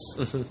worse.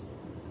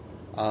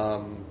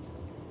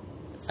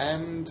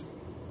 And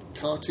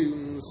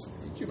cartoons,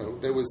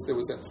 there was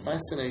that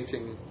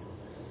fascinating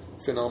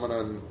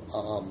phenomenon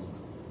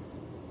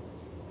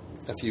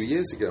a few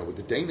years ago with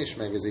the Danish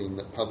magazine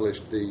that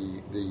published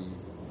the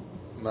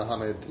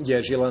Mohammed...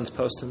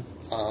 Jyllands-Posten.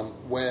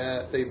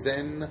 Where they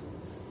then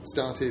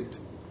started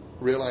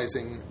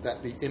realizing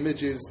that the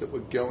images that were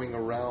going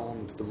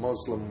around the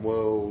Muslim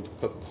world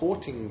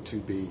purporting to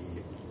be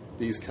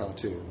these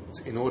cartoons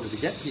in order to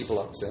get people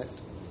upset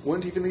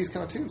weren't even these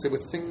cartoons. They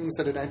were things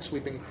that had actually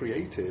been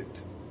created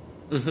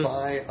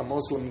by a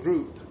Muslim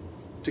group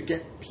to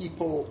get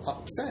people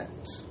upset.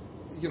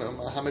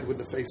 Muhammad with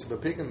the face of a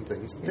pig and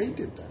things, they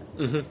did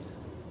that.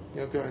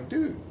 Going,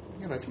 dude,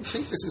 if you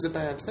think this is a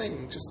bad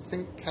thing, just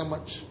think how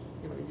much,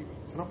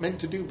 you're not meant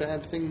to do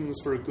bad things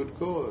for a good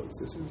cause.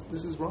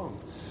 This is wrong.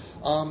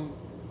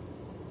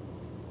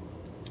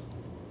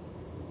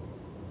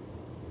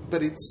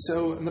 But it's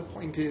so, and the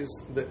point is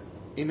that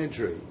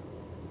imagery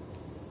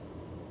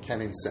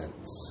can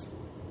incense.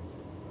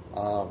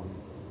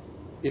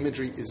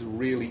 Imagery is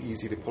really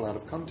easy to pull out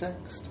of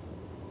context.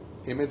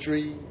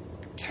 Imagery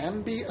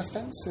can be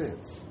offensive.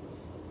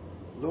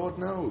 Lord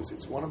knows,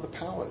 it's one of the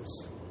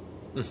powers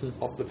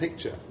of the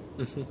picture,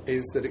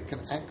 is that it can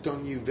act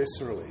on you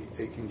viscerally.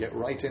 It can get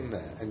right in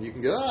there, and you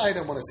can go, I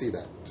don't want to see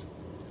that.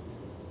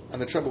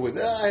 And the trouble with,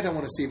 I don't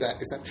want to see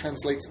that, is that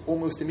translates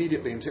almost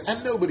immediately into,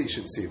 and nobody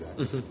should see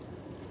that.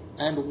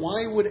 And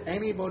why would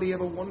anybody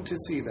ever want to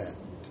see that?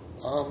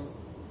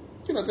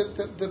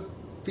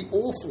 The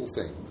awful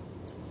thing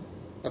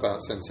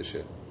about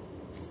censorship,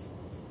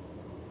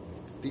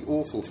 the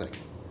awful thing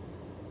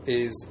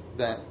is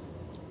that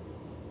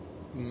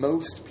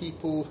most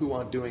people who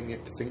are doing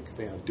it think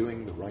they are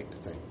doing the right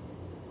thing.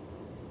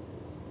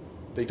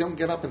 They don't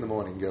get up in the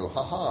morning and go,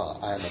 ha-ha,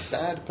 I am a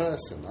bad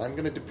person. I'm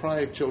going to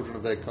deprive children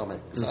of their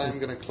comics. I'm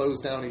going to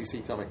close down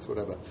EC Comics,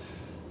 whatever.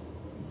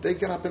 They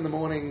get up in the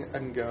morning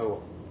and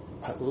go,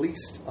 at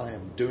least I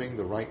am doing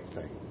the right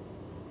thing.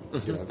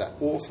 That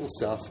awful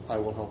stuff, I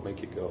will help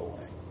make it go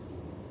away.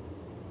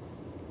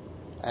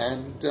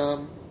 And,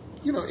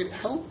 it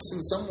helps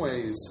in some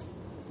ways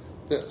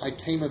that I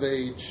came of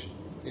age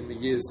in the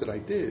years that I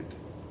did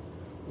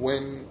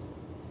when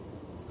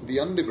the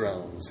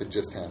undergrounds had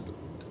just happened.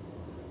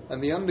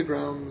 And the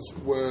undergrounds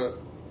were,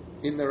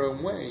 in their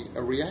own way,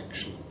 a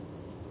reaction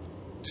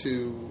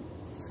to,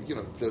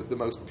 the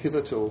most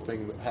pivotal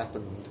thing that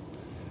happened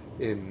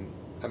in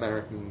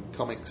American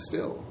comics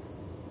still,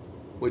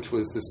 which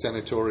was the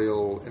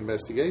senatorial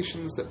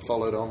investigations that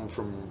followed on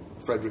from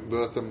Frederick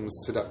Wertham's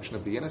Seduction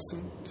of the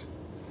Innocent,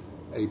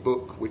 a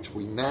book which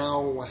we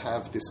now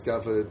have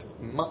discovered,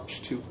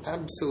 much to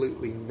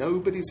absolutely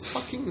nobody's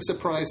fucking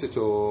surprise at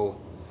all,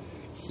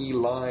 he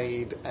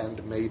lied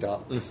and made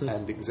up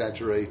and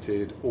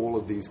exaggerated all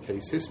of these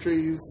case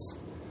histories.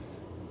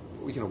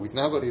 We've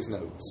now got his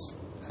notes,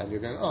 and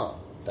you're going,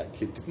 that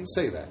kid didn't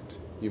say that.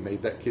 You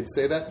made that kid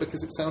say that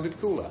because it sounded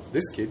cooler.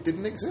 This kid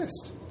didn't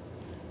exist.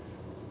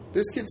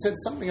 This kid said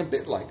something a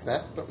bit like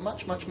that, but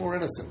much, much more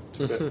innocent.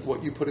 But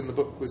what you put in the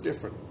book was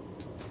different.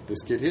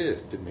 This kid here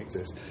didn't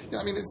exist.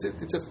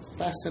 It's a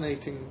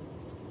fascinating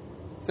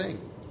thing.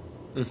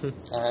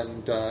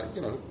 And,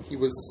 he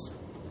was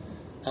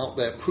out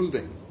there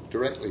proving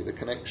directly the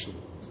connection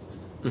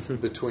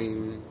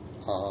between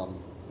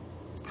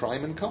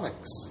crime and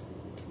comics.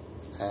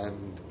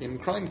 And in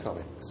crime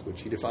comics,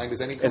 which he defined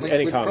as any comics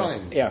with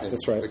crime. Yeah,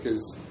 that's right.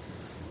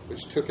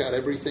 Which took out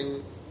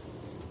everything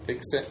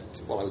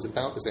except, I was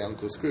about to say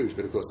Uncle Scrooge,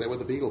 but of course they were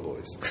the Beagle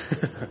Boys.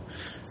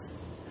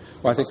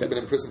 Well, I think must have been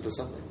in prison for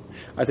something.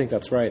 I think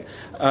that's right.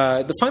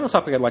 The final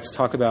topic I'd like to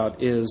talk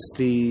about is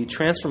the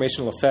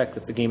transformational effect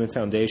that the GAIMAN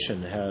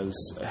Foundation has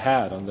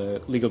had on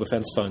the Legal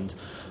Defense Fund.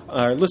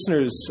 Our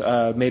listeners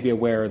may be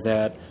aware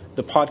that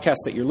the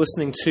podcast that you're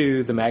listening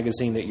to, the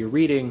magazine that you're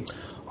reading,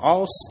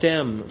 all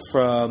stem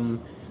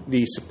from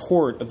the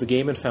support of the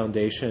GAIMAN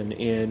Foundation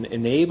in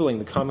enabling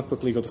the Comic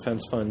Book Legal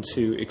Defense Fund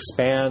to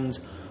expand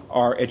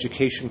our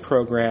education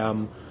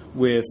program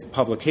with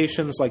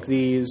publications like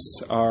these,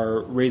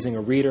 our Raising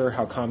a Reader,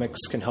 How Comics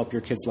Can Help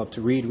Your Kids Love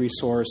to Read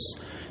resource,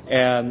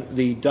 and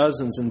the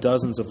dozens and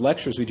dozens of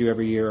lectures we do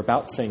every year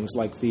about things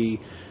like the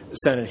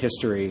Senate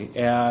history.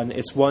 And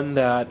it's one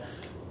that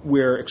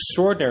we're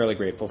extraordinarily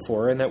grateful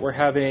for, and that we're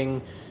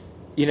having,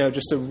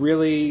 just a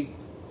really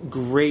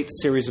great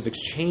series of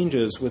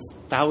exchanges with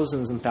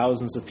thousands and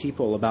thousands of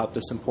people about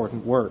this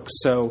important work.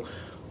 So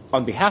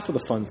on behalf of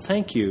the fund,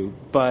 thank you.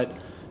 But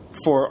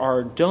for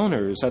our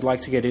donors, I'd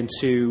like to get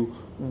into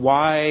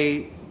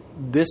why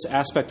this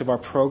aspect of our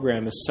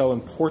program is so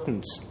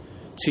important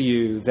to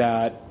you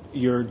that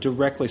you're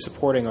directly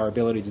supporting our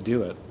ability to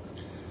do it.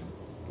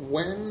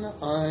 When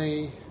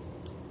I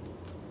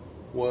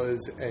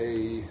was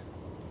a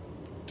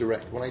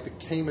director, when I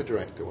became a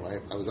director,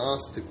 when I was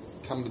asked to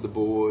come to the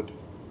board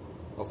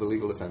of the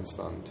Legal Defense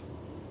Fund,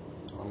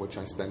 on which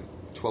I spent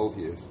 12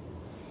 years,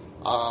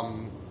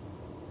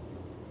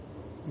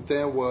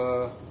 there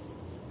were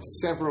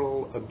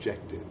several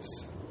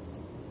objectives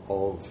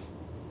of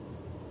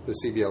the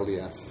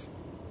CBLDF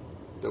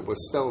that were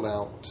spelled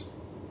out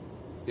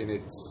in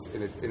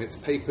its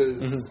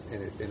papers,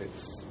 in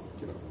its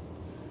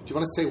Do you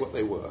want to say what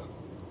they were?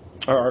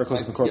 Our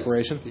Articles of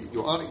Incorporation?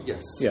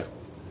 Yes. Yeah.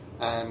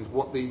 And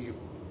what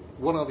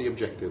are the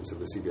objectives of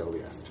the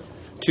CBLDF,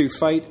 Charles? To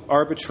fight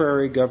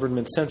arbitrary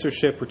government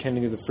censorship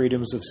pertaining to the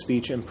freedoms of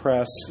speech and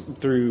press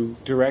through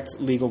direct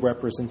legal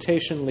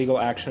representation, legal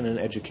action, and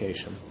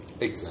education.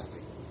 Exactly.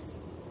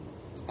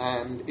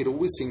 And it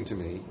always seemed to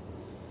me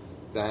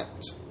that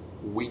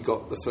we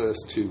got the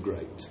first two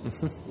great.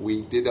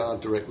 We did our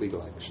direct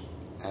legal action,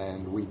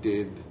 and we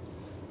did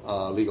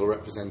legal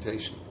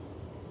representation.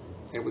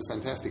 It was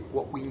fantastic.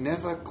 What we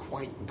never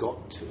quite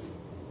got to,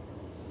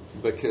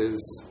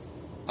 because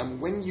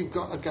when you've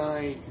got a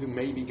guy who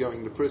may be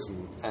going to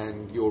prison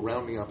and you're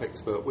rounding up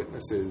expert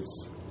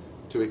witnesses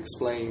to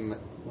explain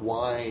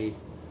why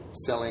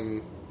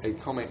selling a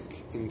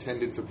comic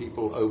intended for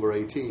people over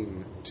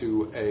 18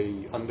 to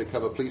a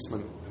undercover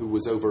policeman who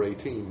was over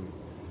 18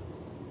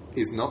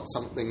 is not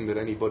something that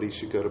anybody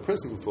should go to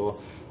prison for,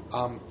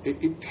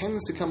 it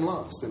tends to come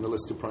last in the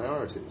list of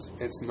priorities.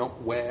 It's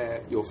not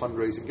where your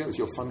fundraising goes.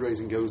 Your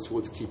fundraising goes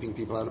towards keeping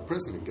people out of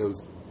prison. It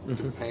goes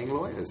to paying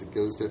lawyers. It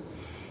goes to...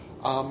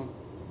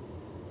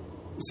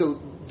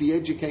 So the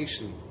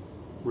education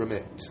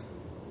remit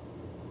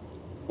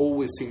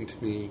always seemed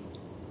to me,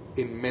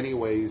 in many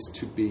ways,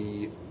 to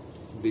be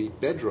the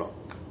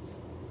bedrock,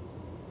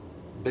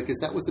 because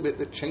that was the bit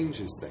that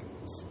changes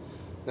things.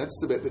 That's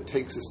the bit that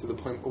takes us to the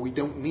point where we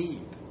don't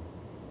need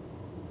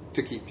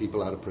to keep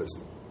people out of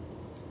prison,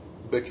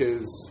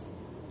 because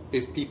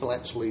if people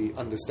actually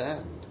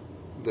understand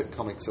that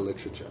comics are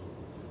literature,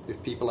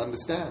 if people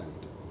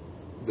understand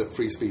that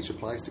free speech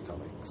applies to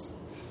comics,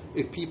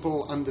 if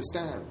people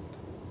understand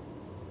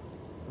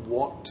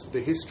what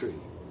the history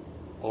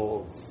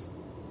of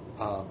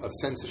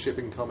censorship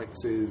in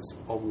comics is,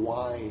 of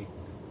why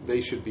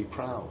they should be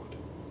proud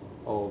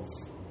of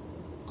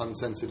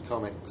uncensored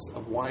comics,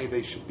 of why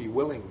they should be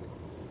willing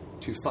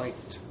to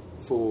fight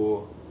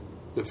for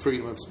the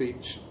freedom of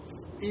speech,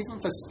 even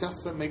for stuff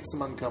that makes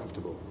them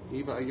uncomfortable.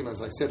 Even,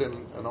 as I said in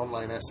an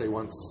online essay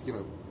once,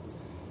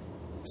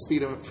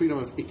 freedom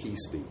of icky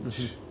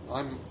speech.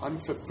 I'm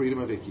for freedom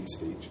of icky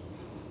speech.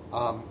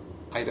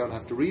 I don't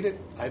have to read it,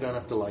 I don't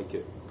have to like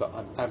it, but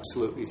I'm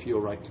absolutely for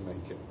your right to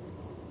make it.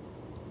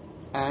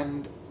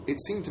 And it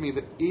seemed to me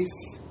that if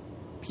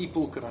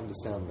people could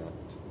understand that,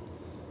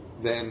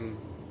 then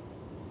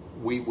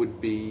we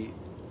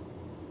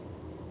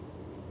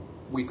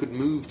could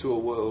move to a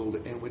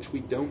world in which we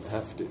don't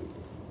have to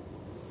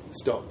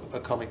stop a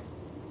comic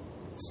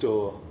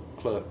store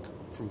clerk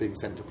from being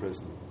sent to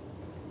prison,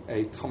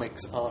 a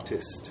comics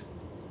artist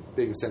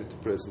being sent to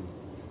prison,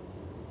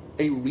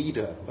 a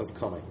reader of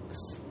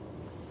comics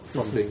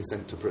from being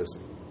sent to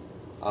prison,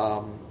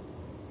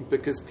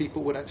 because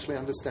people would actually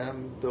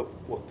understand that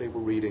what they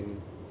were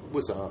reading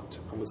was art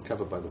and was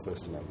covered by the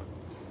First Amendment.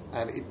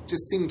 And it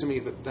just seemed to me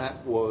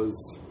that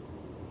was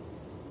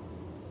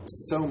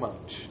so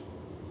much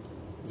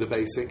the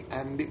basic,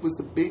 and it was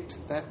the bit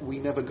that we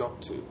never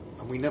got to.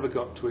 And we never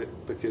got to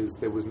it because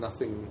there was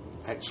nothing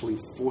actually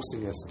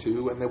forcing us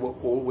to, and there were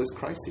always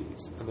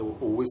crises, and there were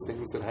always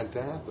things that had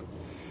to happen.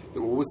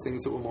 there were always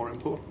things that were more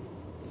important.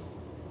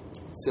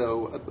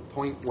 So at the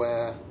point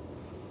where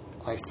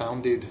I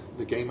founded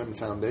the GAIMAN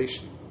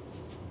Foundation,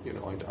 you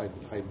know, I'd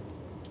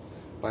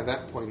by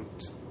that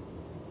point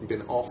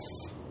been off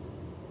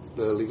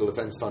the Legal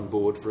Defense Fund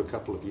board for a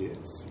couple of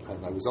years,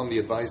 and I was on the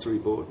advisory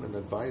board and an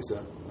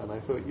advisor, and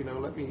I thought, you know,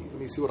 let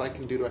me see what I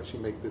can do to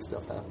actually make this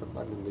stuff happen.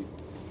 I'm in the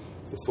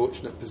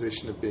fortunate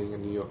position of being a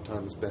New York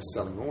Times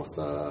best-selling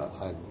author.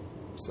 I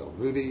sell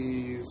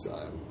movies.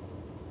 I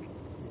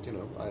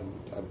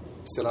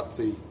set up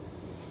the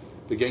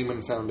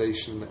GAIMAN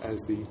Foundation as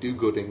the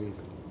do-gooding,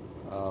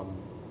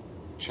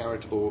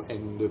 charitable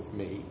end of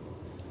me,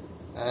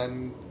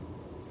 and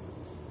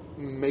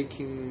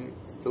making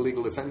the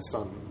Legal Defense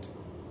Fund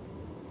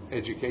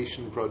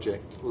education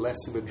project less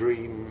of a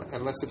dream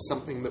and less of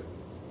something that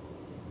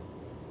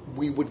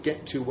we would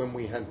get to when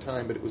we had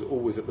time, but it was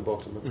always at the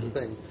bottom of the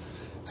thing,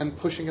 and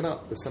pushing it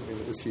up was something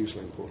that was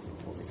hugely important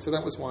for me. So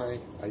that was why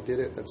I did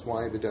it. That's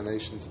why the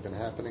donations have been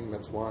happening.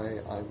 That's why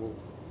I will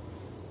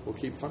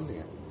keep funding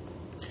it.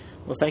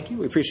 Well, thank you.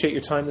 We appreciate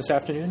your time this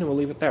afternoon, and we'll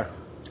leave it there.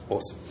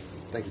 Awesome.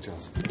 Thank you,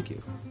 Charles. Thank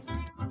you.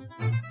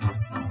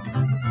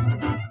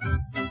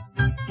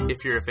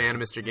 If you're a fan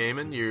of Mr.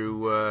 Gaiman,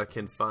 you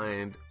can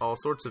find all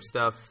sorts of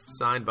stuff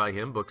signed by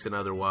him, books and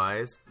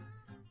otherwise,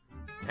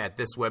 at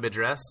this web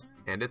address,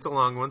 and it's a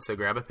long one, so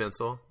grab a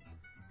pencil,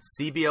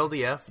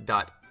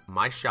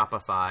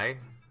 cbldf.myshopify,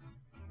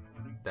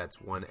 that's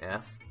one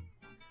F,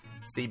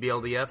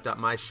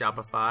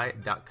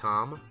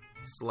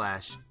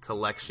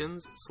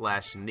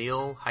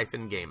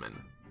 cbldf.myshopify.com/collections/Neil-Gaiman.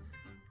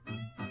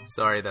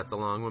 Sorry, that's a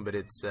long one, but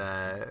it's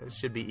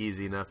should be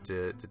easy enough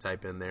to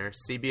type in there.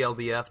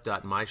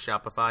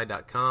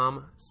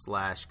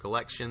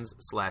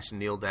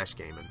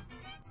 cbldf.myshopify.com/collections/Neil-Gaiman.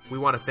 We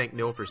want to thank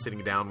Neil for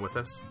sitting down with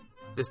us.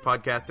 This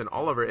podcast and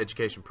all of our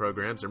education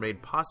programs are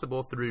made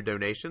possible through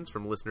donations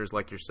from listeners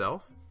like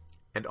yourself,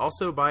 and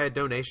also by a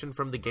donation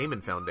from the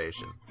GAIMAN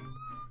Foundation.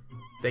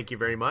 Thank you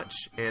very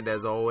much, and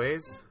as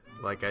always,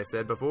 like I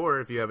said before,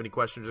 if you have any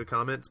questions or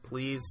comments,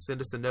 please send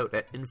us a note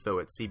at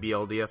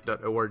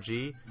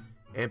info@cbldf.org.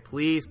 And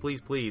please, please,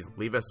 please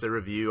leave us a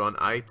review on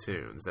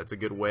iTunes. That's a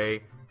good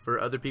way for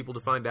other people to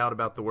find out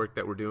about the work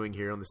that we're doing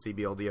here on the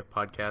CBLDF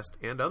podcast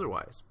and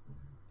otherwise.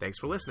 Thanks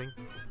for listening.